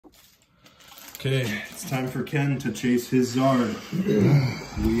Okay, it's time for Ken to chase his Zard.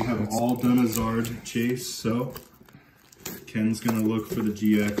 We have all done a Zard chase, so Ken's gonna look for the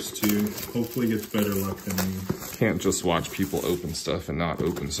GX to hopefully gets better luck than me. Can't just watch people open stuff and not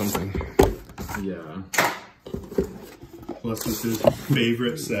open something. Yeah. Plus, this is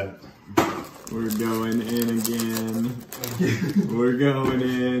favorite set. We're going in again. We're going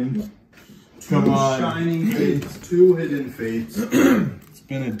in. Come on. Shining fates, 2 hidden fates. It's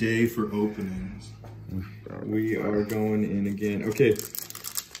been a day for openings. We are going in again. Okay.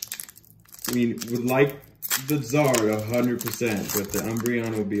 We would like the Zard 100%, but the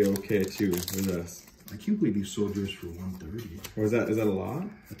Umbreon will be okay too with us. I can't believe you sold yours for 130. Or is that a lot?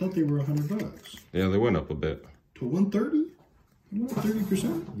 I thought they were $100. Yeah, they went up a bit. To 130?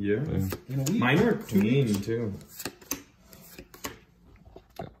 30%? Yeah. Yeah. Mine are clean too.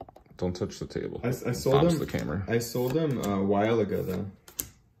 Don't touch the table. I sold them. The camera. I sold them a while ago though.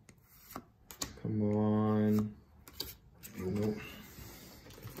 Come on. Nope.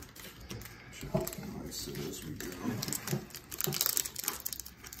 Nice as we go.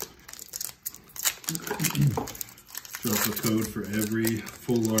 Drop a code for every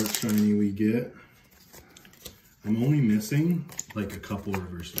full art shiny we get. I'm only missing like a couple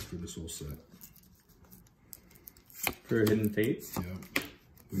reverses for this whole set. For Hidden Fates? Yeah.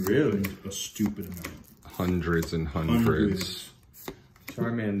 Really? A stupid amount. Hundreds and hundreds.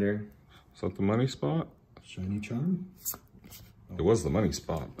 Charmander. Is that the money spot? Shiny Charm? It was the money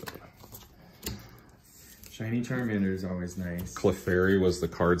spot, but Shiny Charmander is always nice. Clefairy was the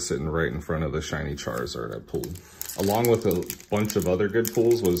card sitting right in front of the shiny Charizard I pulled. Along with a bunch of other good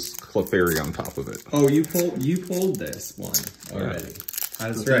pulls was Clefairy on top of it. Oh, you pulled this one already. Yeah.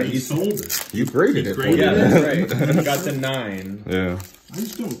 That's But right. You sold it. You graded it. graded Yeah, for me. that's right. You got the 9. Yeah. I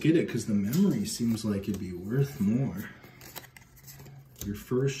just don't get it because the memory seems like it'd be worth more. Your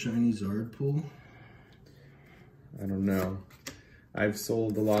first shiny Zard pull? I don't know. I've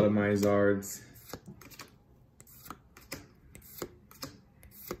sold a lot of my Zards.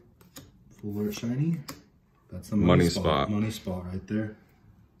 Full art shiny? That's the Money spot. Money spot right there.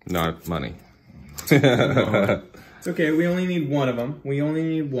 Not money. It's okay, we only need one of them. We only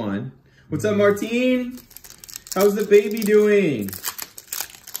need one. What's up, Martine? How's the baby doing?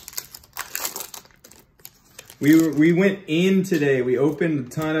 We went in today. We opened a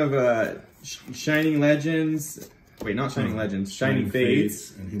ton of Shining Legends. Wait, not Shining Legends. Shining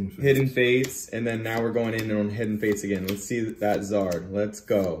Fates. And Hidden Fates. And then now we're going in on Hidden Fates again. Let's see that Zard. Let's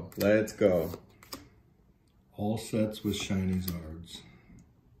go. Let's go. All sets with shiny Zards.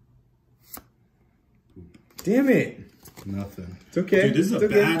 Damn it. Nothing. It's okay. Dude, this is it's a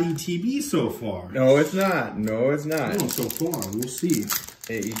okay. bad ETB so far. No, it's not. No, it's not. No, so far. We'll see.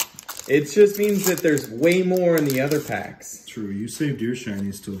 It just means that there's way more in the other packs. True. You saved your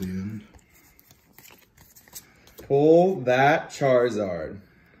shinies till the end. Pull that Charizard.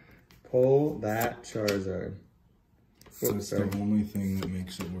 Pull that Charizard. That's the only thing that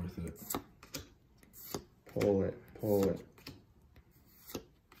makes it worth it. Pull it. Pull it.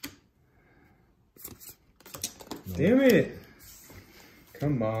 No. Damn it.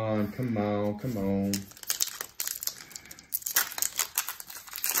 Come on. Come on. Come on.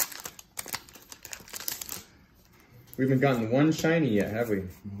 We haven't gotten one shiny yet, have we?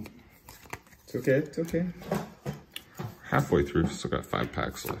 Nope. It's okay. It's okay. Halfway through, still got 5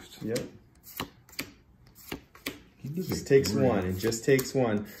 packs left. Yep. It just takes one. It just takes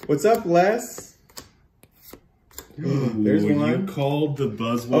one. What's up, Les? Ooh, there's one. You called the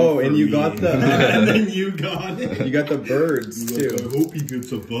Buzzwole. Oh, and you got the and then you got it. You got the birds too. I hope he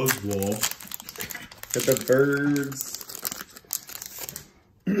gets a Buzzwole. Got the birds.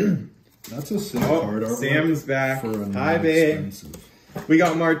 That's a sick card. Sam's back. Hi, babe. Expensive. We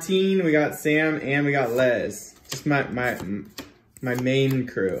got Martine, we got Sam, and we got Les. Just my main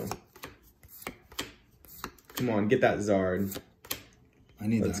crew. Come on, get that Zard. I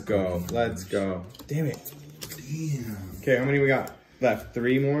need. Let's go. Let's go. Damn it. Damn. Okay, how many we got left?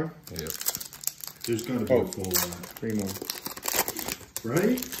 3 more? Yep. There's gotta be a full one. 3 more.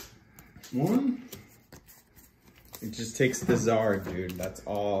 Right? 1? It just takes the Zard, dude. That's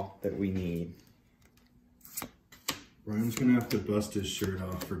all that we need. Ryan's gonna have to bust his shirt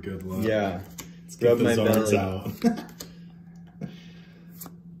off for good luck. Yeah. Let's get the Zards out.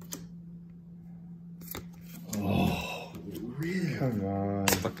 Oh, really? Come on.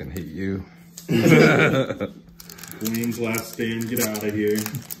 Fucking hate you. Wayne's last stand, get out of here.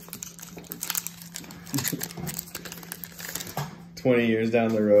 20 years down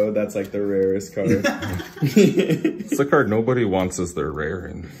the road, that's like the rarest card. It's the card nobody wants as their rare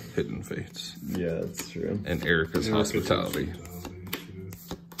in Hidden Fates. Yeah, that's true. And Erica's Hospitality.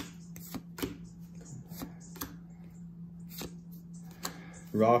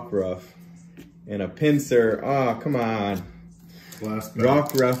 Rockruff. And a pincer. Oh, come on. Last pack.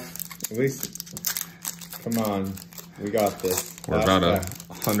 Rockruff. At least, come on. We got this. We're about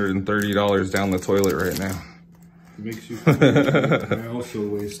 $130 down the toilet right now. It makes you feel good. I also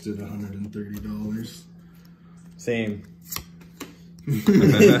wasted $130. Same.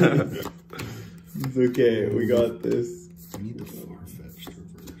 It's okay, we got this. I need the far-fetched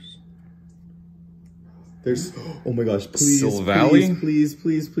reverse. There's, oh my gosh, please, Sylvally? please,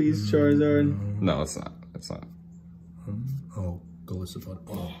 Charizard. No, it's not. It's not. Oh, Galissapod.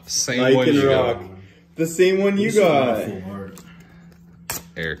 Oh, Same one you Rock. got. The same one you got. full art.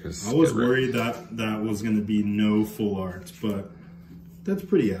 Eric is. I was worried that was going to be no full art, but that's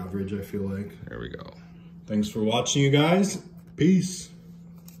pretty average, I feel like. There we go. Thanks for watching, you guys. Peace.